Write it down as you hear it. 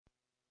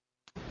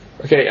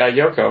Okay,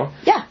 Yoko.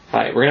 Yeah.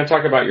 Hi. We're going to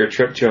talk about your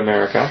trip to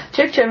America.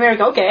 Trip to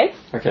America, okay.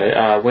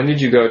 Okay. When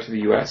did you go to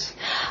the U.S.?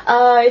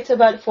 It's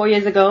about 4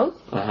 years ago.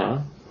 Uh-huh.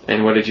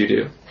 And what did you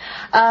do?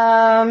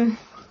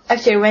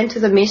 Actually, I went to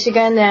the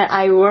Michigan and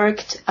I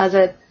worked as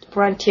a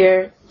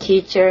volunteer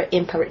teacher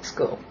in public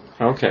school.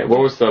 Okay. What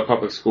was the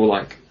public school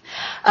like?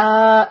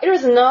 It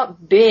was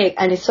not big,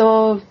 and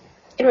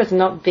it was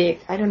not big.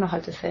 I don't know how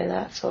to say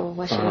that, so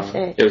what should I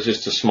say? It was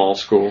just a small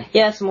school?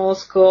 Yeah, small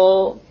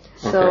school.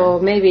 So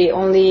maybe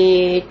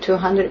only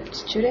 200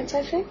 students,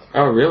 I think.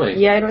 Oh, really?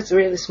 Yeah, it was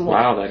really small.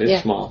 Wow, that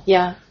is small.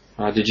 Yeah.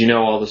 Did you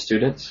know all the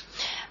students?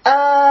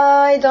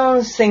 I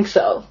don't think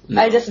so.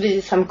 No. I just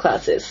visited some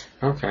classes.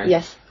 Okay.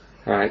 Yes.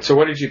 All right. So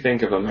what did you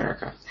think of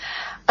America?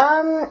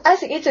 I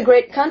think it's a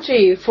great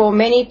country for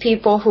many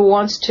people who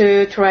want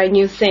to try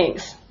new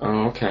things.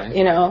 Oh, okay.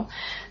 You know.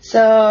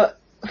 So,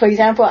 for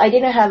example, I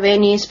didn't have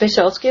any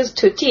special skills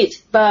to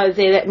teach, but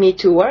they let me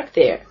to work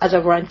there as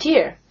a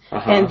volunteer.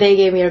 And they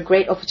gave me a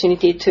great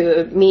opportunity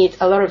to meet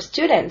a lot of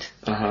students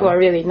who are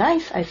really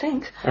nice, I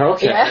think.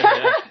 Okay.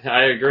 Yeah,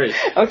 I agree.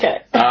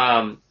 Okay.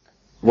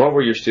 What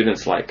were your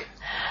students like?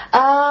 They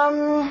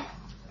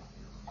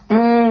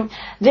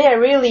are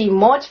really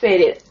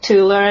motivated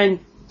to learn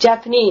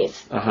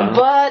Japanese,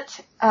 but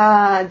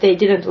they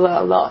didn't learn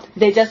a lot.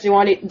 They just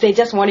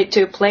wanted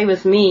to play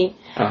with me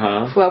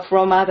who are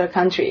from other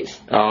countries.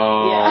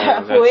 Oh, yeah.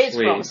 that's Who is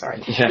sweet. from,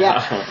 sorry.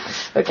 Yeah.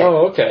 Okay.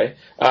 Oh, okay.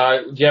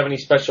 Do you have any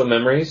special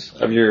memories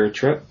of your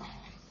trip?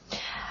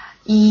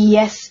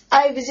 Yes,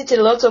 I visited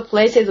lots of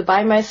places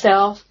by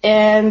myself,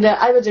 and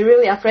I was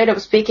really afraid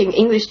of speaking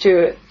English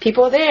to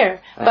people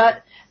there.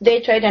 But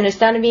they tried to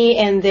understand me,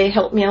 and they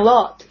helped me a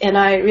lot. And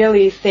I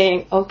really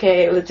think,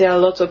 okay, there are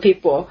lots of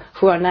people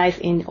who are nice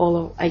in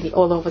all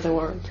over the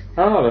world.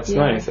 Oh, that's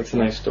nice. That's a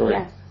nice story.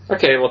 Yeah.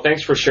 Okay, well,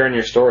 thanks for sharing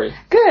your story.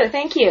 Good,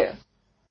 thank you.